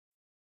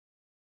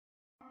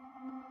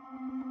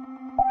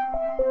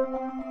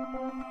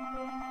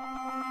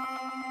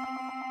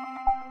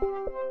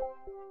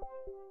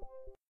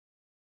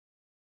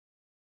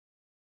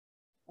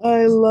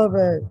I love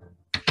it.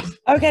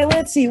 Okay,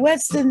 let's see.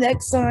 What's the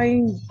next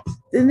sign?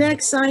 The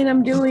next sign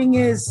I'm doing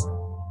is,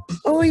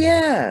 oh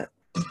yeah,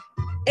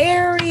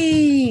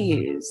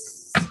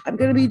 Aries. I'm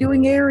going to be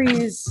doing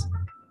Aries.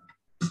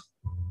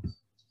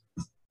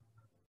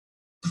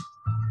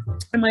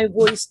 And my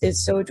voice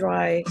is so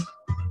dry.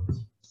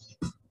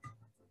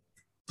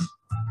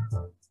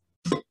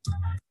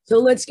 So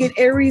let's get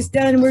Aries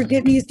done. We're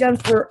getting these done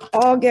for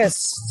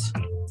August.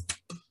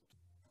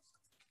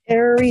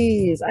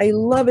 Aries. I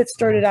love it.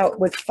 Started out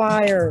with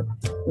fire.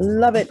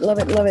 Love it, love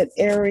it, love it.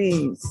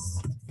 Aries.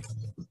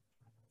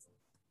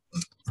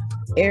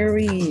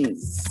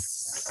 Aries.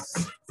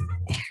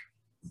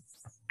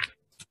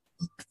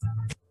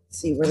 Let's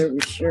see what are we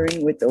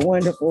sharing with the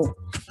wonderful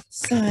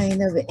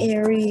sign of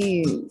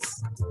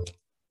Aries.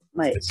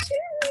 My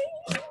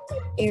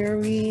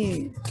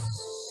Aries.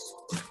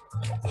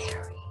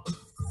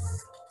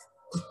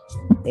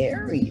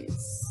 Aries.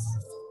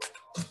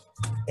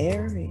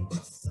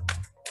 Aries.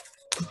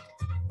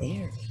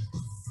 Aries.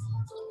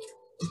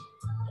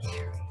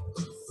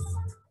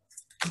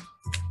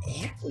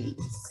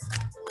 Aries.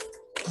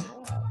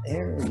 Wow,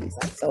 Aries.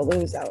 I saw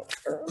those out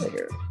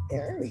earlier.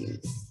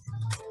 Aries.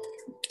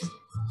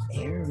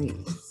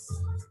 Aries.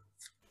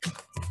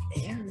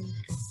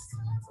 Aries.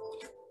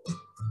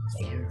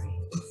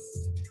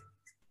 Aries.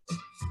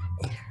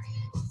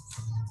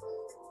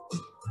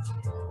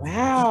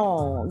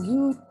 Wow,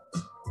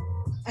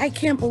 I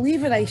can't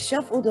believe it. I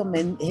shuffled them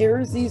and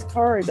here's these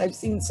cards. I've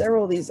seen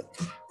several of these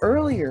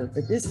earlier,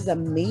 but this is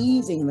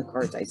amazing, the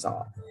cards I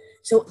saw.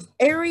 So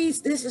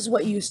Aries, this is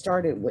what you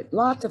started with.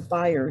 Lots of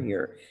fire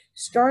here.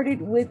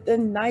 Started with the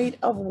Knight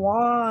of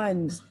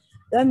Wands.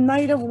 The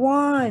Knight of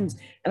Wands.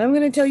 And I'm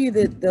going to tell you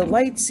that the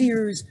Light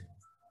Seers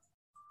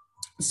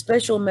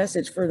special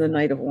message for the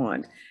Knight of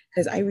Wands,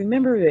 because I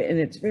remember it and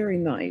it's very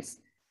nice.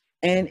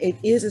 And it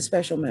is a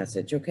special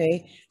message,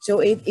 okay? So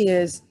it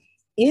is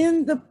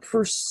in the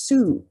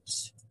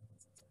pursuit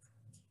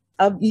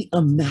of the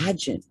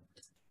imagined.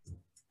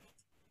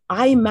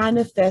 I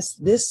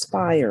manifest this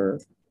fire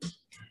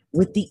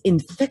with the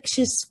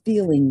infectious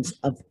feelings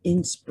of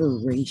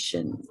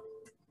inspiration.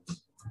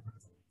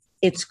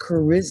 It's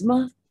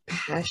charisma,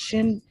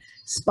 passion,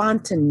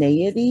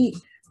 spontaneity,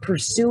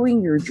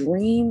 pursuing your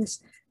dreams,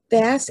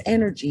 fast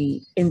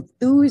energy,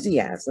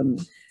 enthusiasm,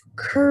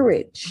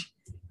 courage,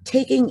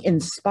 taking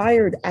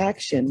inspired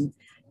action,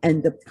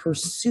 and the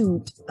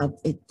pursuit of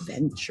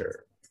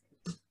adventure.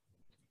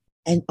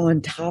 And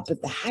on top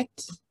of that,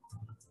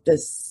 the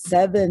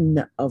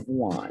Seven of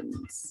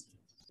Wands.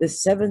 The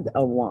Seventh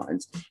of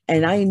Wands.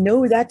 And I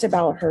know that's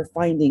about her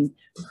finding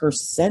her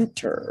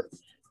center.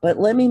 But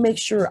let me make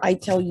sure I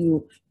tell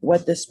you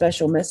what the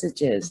special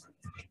message is.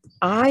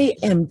 I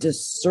am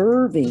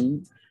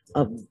deserving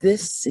of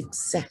this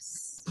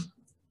success.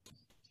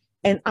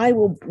 And I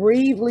will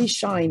bravely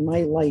shine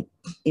my light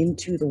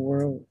into the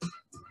world.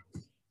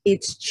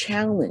 It's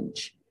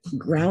challenge,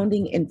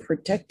 grounding and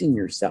protecting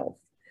yourself,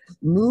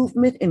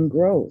 movement and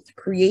growth,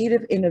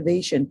 creative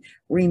innovation,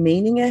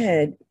 remaining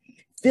ahead,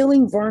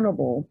 feeling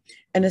vulnerable,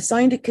 and a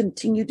sign to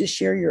continue to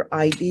share your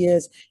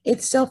ideas.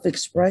 It's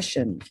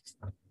self-expression.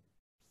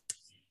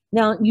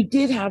 Now, you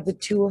did have the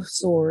Two of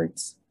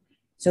Swords.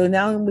 So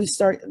now we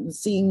start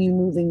seeing you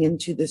moving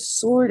into the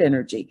sword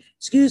energy.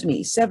 Excuse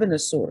me, Seven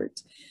of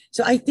Swords.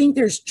 So I think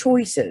there's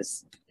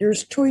choices.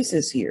 There's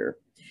choices here.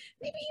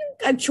 Maybe you've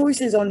got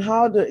choices on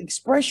how to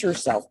express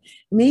yourself.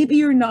 Maybe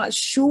you're not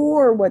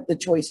sure what the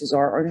choices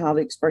are on how to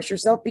express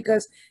yourself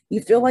because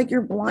you feel like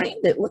you're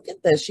blinded. Look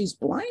at this. She's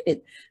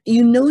blinded.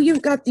 You know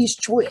you've got these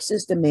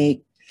choices to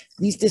make,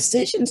 these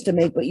decisions to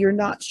make, but you're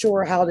not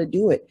sure how to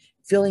do it,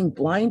 feeling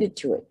blinded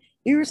to it.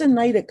 Here's a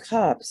Knight of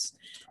Cups.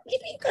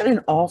 Maybe you've got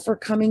an offer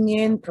coming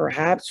in,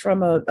 perhaps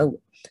from a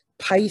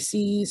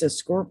Pisces, a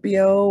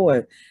Scorpio,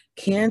 a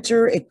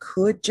Cancer. It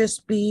could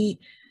just be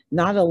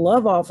not a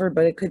love offer,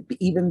 but it could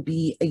even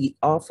be an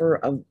offer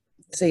of,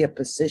 say, a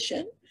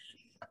position.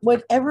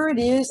 Whatever it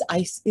is,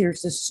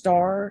 there's a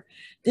star.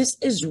 This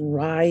is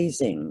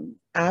rising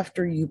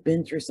after you've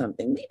been through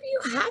something. Maybe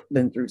you have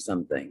been through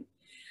something,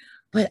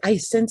 but I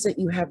sense that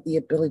you have the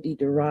ability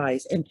to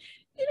rise. And,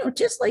 you know,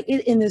 just like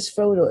in this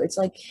photo, it's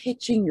like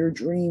hitching your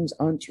dreams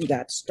onto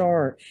that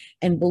star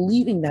and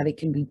believing that it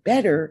can be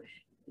better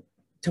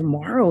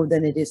tomorrow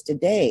than it is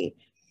today.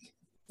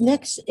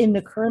 Next in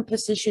the current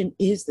position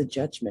is the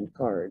Judgment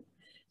card.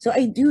 So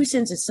I do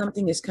sense that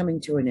something is coming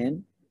to an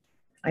end.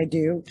 I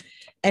do.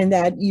 And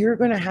that you're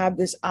going to have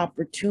this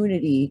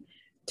opportunity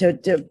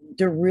to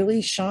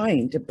really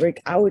shine, to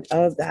break out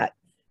of that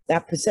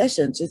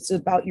possession. So it's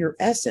about your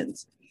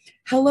essence.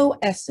 Hello,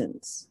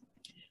 essence.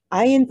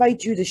 I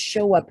invite you to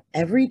show up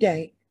every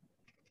day.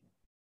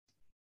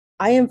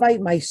 I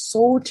invite my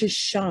soul to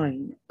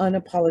shine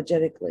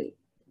unapologetically.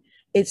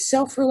 It's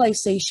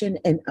self-realization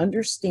and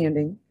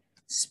understanding,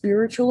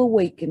 spiritual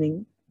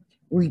awakening,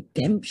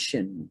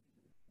 redemption.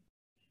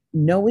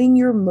 knowing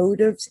your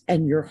motives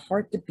and your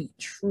heart to be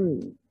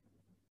true,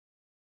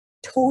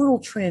 total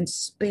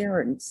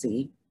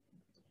transparency,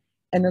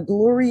 and a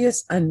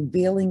glorious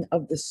unveiling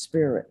of the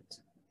spirit.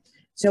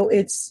 So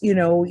it's,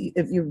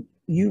 if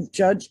you've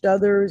judged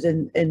others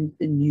and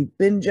you've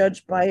been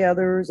judged by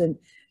others, and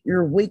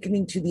you're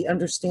awakening to the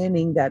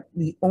understanding that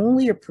the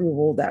only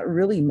approval that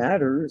really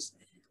matters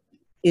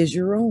is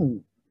your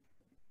own.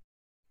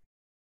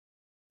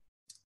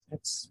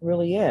 That's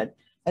really it.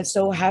 And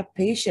so have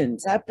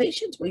patience. Have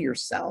patience with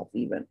yourself,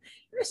 even.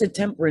 Here's a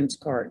temperance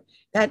card.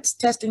 That's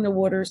testing the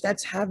waters.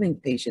 That's having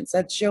patience.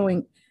 That's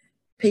showing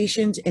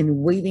patience and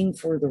waiting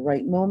for the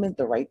right moment,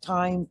 the right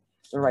time,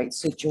 the right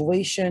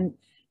situation.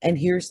 And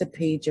here's the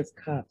Page of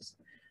Cups.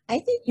 I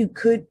think you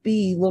could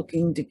be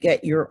looking to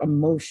get your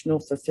emotional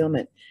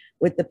fulfillment.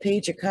 With the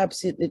Page of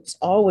Cups, it's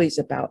always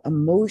about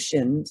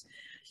emotions.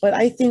 But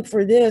I think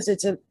for this,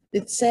 it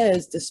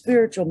says, the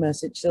spiritual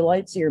message, the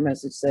light seer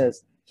message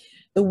says,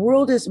 the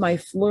world is my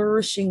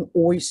flourishing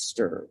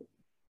oyster,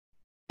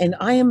 and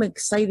I am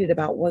excited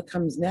about what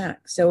comes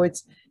next. So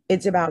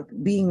it's about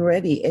being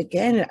ready.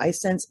 Again, I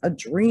sense a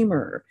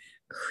dreamer,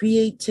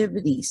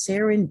 creativity,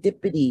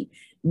 serendipity,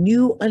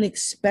 new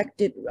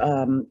unexpected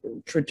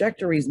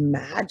trajectories,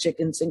 magic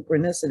and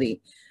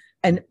synchronicity,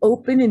 an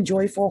open and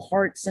joyful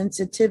heart,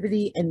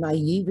 sensitivity and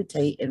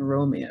naivete in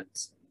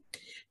romance.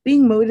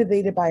 Being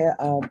motivated by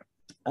a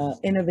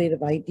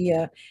innovative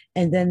idea.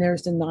 And then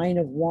there's the Nine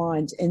of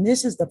Wands, and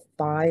this is the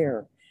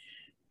fire.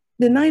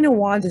 The Nine of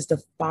Wands is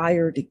the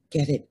fire to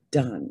get it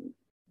done,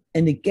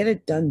 and to get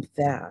it done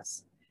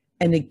fast,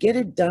 and to get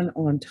it done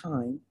on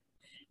time,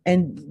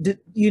 and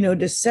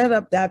to set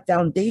up that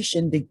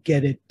foundation to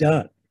get it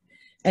done.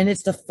 And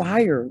it's the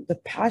fire, the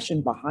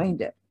passion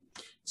behind it.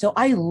 So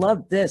I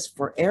love this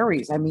for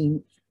Aries. I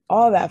mean,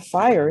 all that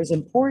fire is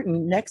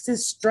important. Next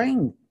is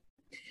strength.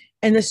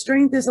 And the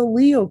strength is a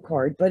Leo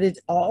card, but it's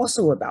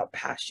also about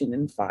passion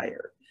and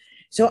fire.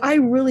 So I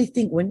really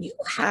think when you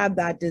have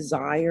that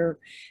desire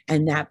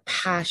and that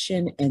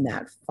passion and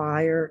that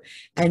fire,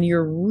 and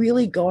you're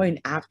really going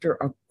after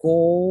a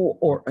goal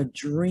or a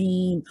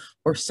dream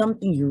or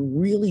something you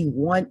really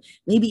want,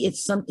 maybe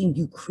it's something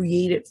you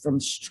created from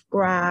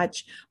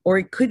scratch, or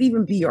it could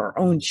even be our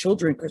own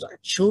children, because our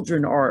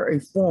children are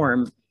a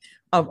form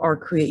of our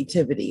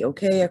creativity,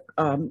 okay,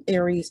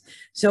 Aries?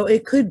 So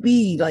it could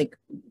be like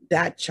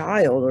that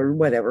child or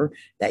whatever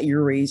that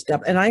you're raised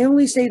up. And I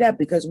only say that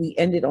because we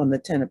ended on the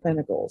Ten of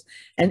Pentacles.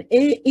 And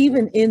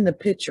even in the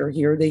picture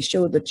here, they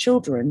show the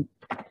children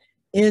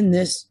in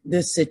this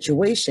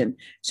situation.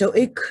 So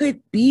it could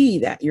be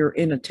that you're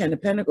in a Ten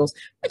of Pentacles,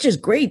 which is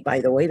great,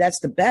 by the way. That's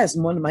the best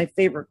and one of my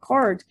favorite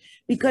cards,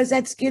 because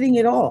that's getting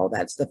it all.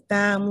 That's the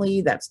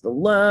family, that's the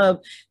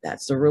love,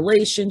 that's the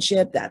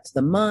relationship, that's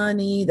the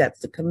money, that's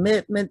the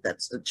commitment,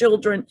 that's the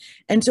children.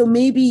 And so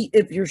maybe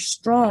if you're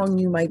strong,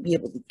 you might be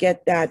able to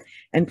get that,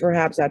 and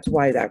perhaps that's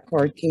why that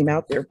card came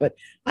out there. But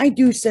I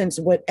do sense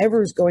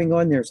whatever's going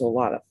on, there's a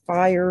lot of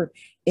fire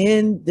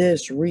in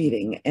this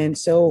reading. And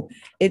so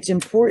it's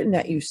important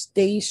that you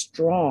stay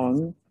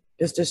strong.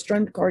 Just the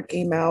Strength card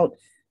came out,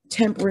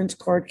 Temperance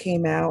card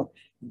came out,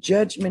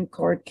 Judgment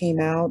card came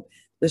out,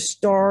 the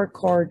Star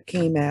card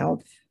came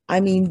out. I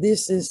mean,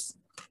 this is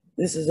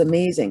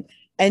amazing.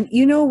 And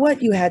you know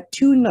what? You had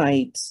two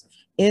knights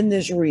in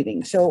this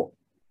reading. So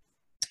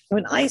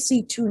when I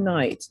see two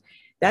knights,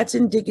 that's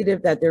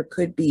indicative that there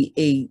could be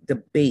a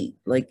debate,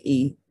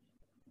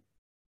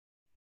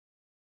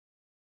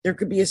 there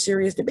could be a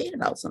serious debate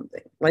about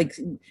something, like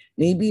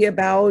maybe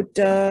about,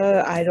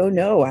 I don't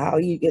know, how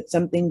you get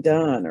something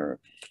done, or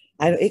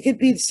it could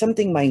be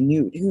something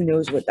minute. Who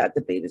knows what that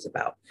debate is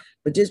about?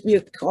 But just be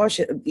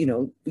cautious,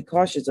 be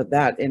cautious of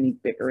that, any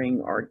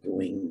bickering,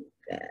 arguing.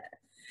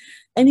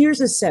 And here's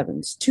the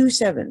sevens, two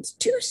sevens.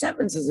 Two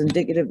sevens is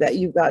indicative that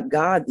you've got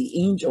God, the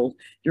angel,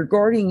 your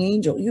guardian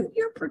angel.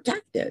 You're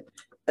protected.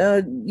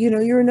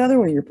 You're another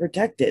one, you're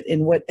protected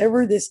in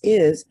whatever this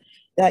is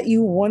that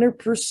you want to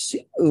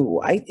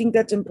pursue. I think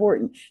that's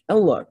important. Now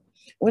look,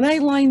 when I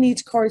line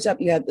these cards up,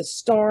 you have the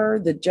Star,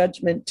 the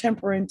Judgment,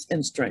 Temperance,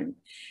 and Strength.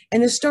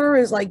 And the Star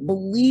is like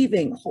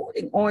believing,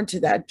 holding on to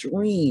that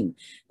dream,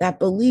 that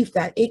belief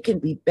that it can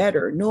be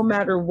better no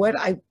matter what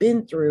I've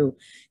been through.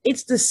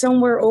 It's the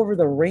somewhere over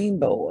the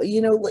rainbow.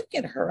 Look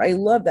at her. I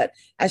love that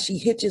as she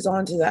hitches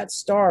onto that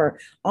star,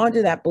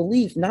 onto that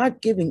belief,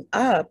 not giving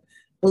up,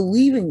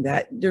 believing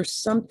that there's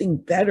something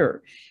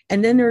better.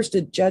 And then there's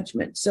the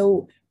Judgment.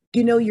 So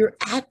you're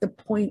at the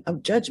point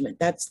of judgment.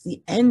 That's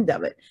the end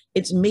of it.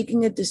 It's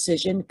making a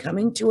decision,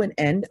 coming to an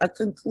end, a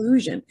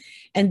conclusion.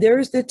 And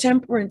there's the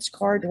Temperance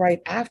card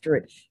right after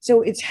it.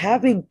 So it's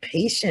having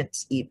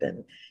patience,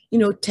 even,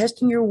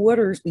 testing your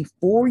waters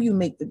before you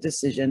make the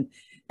decision,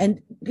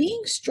 and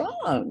being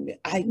strong,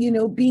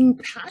 being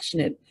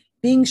passionate,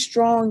 being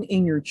strong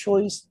in your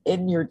choice,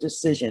 in your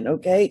decision,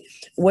 okay?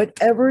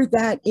 Whatever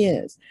that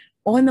is.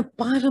 On the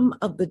bottom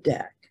of the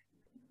deck,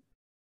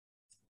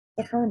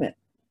 the Hermit.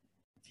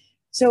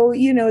 So,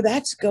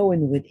 that's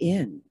going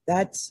within.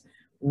 That's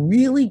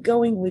really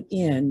going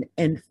within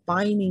and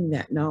finding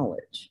that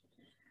knowledge.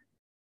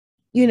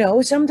 You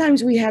know,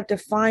 sometimes we have to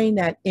find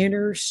that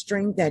inner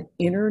strength, that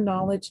inner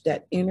knowledge,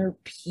 that inner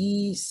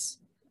peace,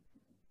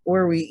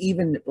 or we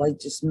even like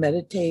just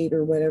meditate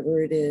or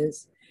whatever it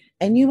is.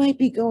 And you might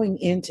be going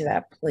into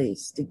that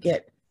place to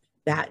get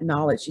that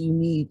knowledge you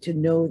need to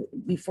know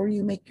before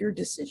you make your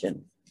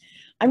decision.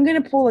 I'm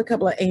going to pull a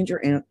couple of angel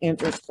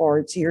answers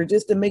cards here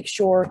just to make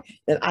sure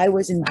that I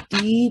was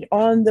indeed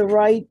on the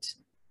right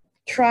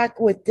track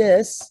with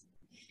this,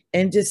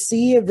 and just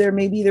see if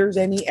there's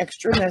any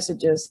extra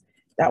messages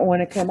that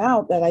want to come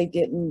out that I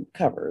didn't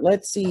cover.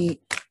 Let's see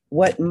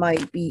what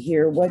might be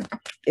here. What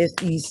is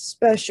these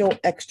special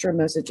extra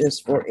messages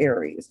for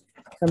Aries?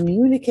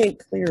 Communicate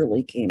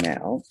clearly came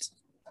out.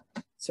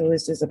 So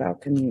is this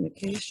about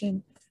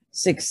communication?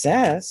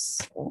 Success.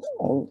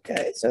 Oh,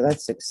 okay. So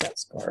that's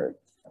success card.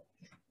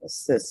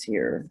 What's this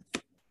here?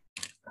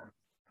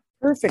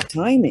 Perfect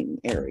timing,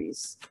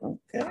 Aries.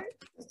 Okay.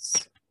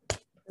 That's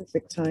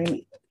perfect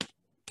timing.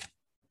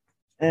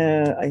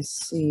 I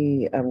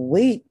see a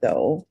wait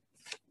though.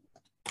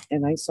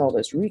 And I saw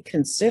this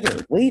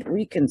reconsider, wait,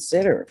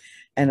 reconsider.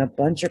 And a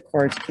bunch of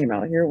cards came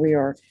out. Here we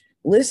are.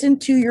 Listen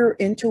to your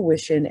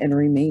intuition and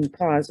remain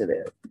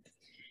positive.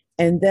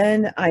 And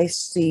then I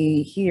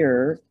see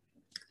here,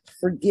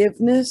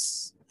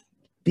 forgiveness,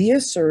 be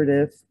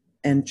assertive,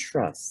 and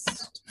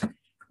trust.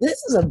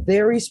 This is a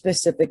very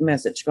specific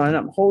message. Going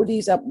up, hold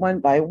these up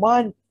one by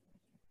one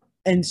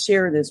and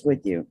share this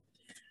with you.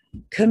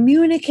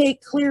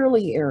 Communicate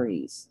clearly,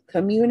 Aries.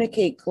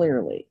 Communicate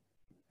clearly.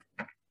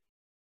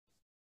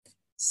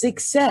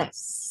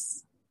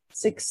 Success.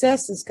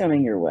 Success is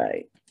coming your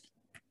way.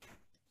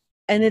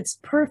 And it's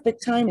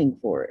perfect timing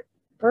for it.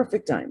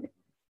 Perfect timing.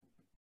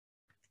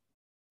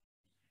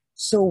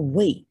 So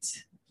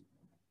wait.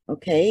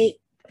 Okay?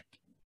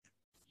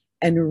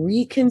 And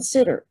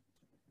reconsider.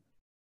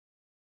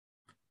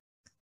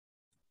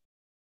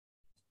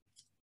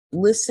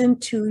 Listen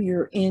to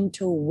your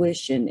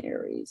intuition,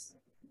 Aries.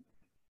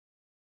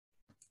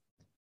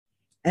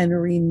 And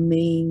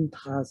remain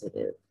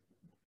positive.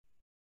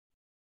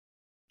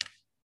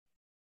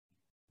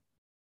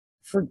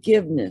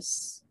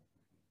 Forgiveness.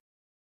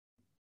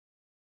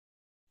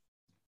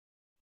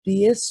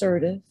 Be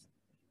assertive.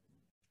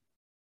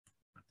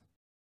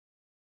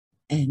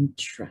 And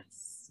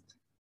trust.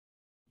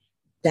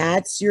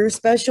 That's your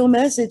special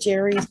message,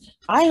 Aries.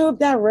 I hope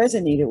that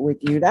resonated with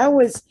you.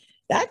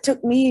 That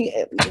took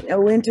me,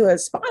 into a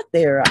spot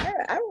there.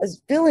 I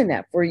was feeling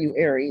that for you,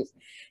 Aries.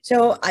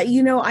 So,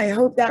 I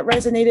hope that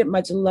resonated.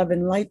 Much love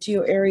and light to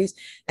you, Aries.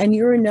 And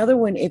you're another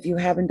one if you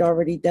haven't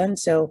already done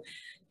so.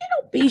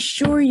 Be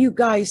sure you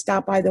guys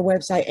stop by the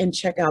website and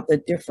check out the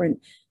different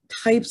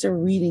types of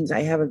readings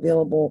I have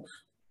available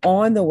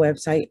on the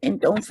website. And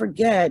don't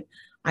forget,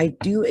 I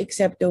do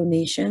accept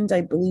donations.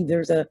 I believe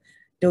there's a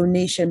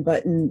donation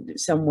button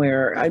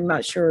somewhere. I'm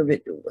not sure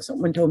if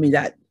someone told me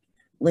that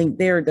link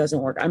there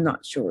doesn't work. I'm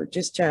not sure.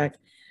 Just check.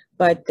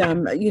 But,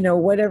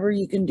 whatever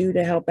you can do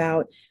to help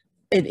out,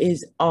 it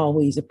is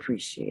always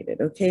appreciated.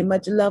 Okay.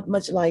 Much love,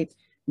 much light.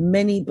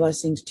 Many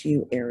blessings to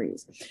you,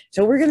 Aries.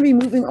 So we're going to be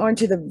moving on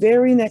to the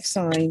very next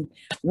sign,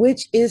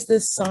 which is the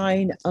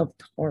sign of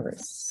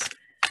Taurus.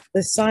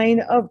 The sign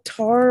of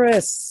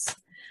Taurus.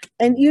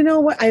 And you know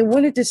what? I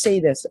wanted to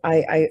say this.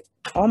 I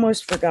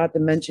almost forgot to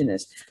mention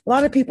this. A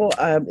lot of people,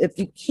 if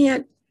you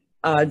can't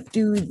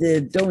do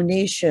the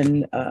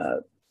donation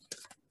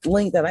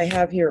link that I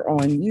have here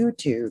on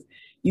YouTube,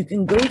 you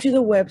can go to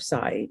the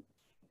website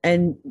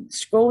and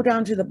scroll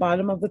down to the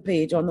bottom of the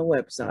page on the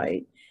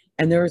website.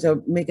 And there's a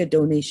make a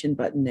donation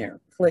button there.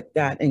 Click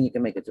that and you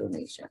can make a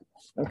donation.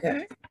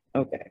 Okay?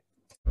 Okay.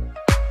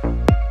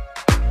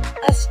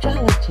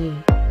 Astrology,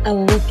 a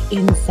look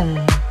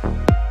inside.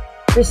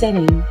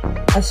 Presenting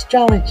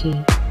astrology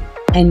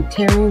and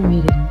tarot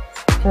readings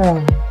for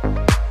all.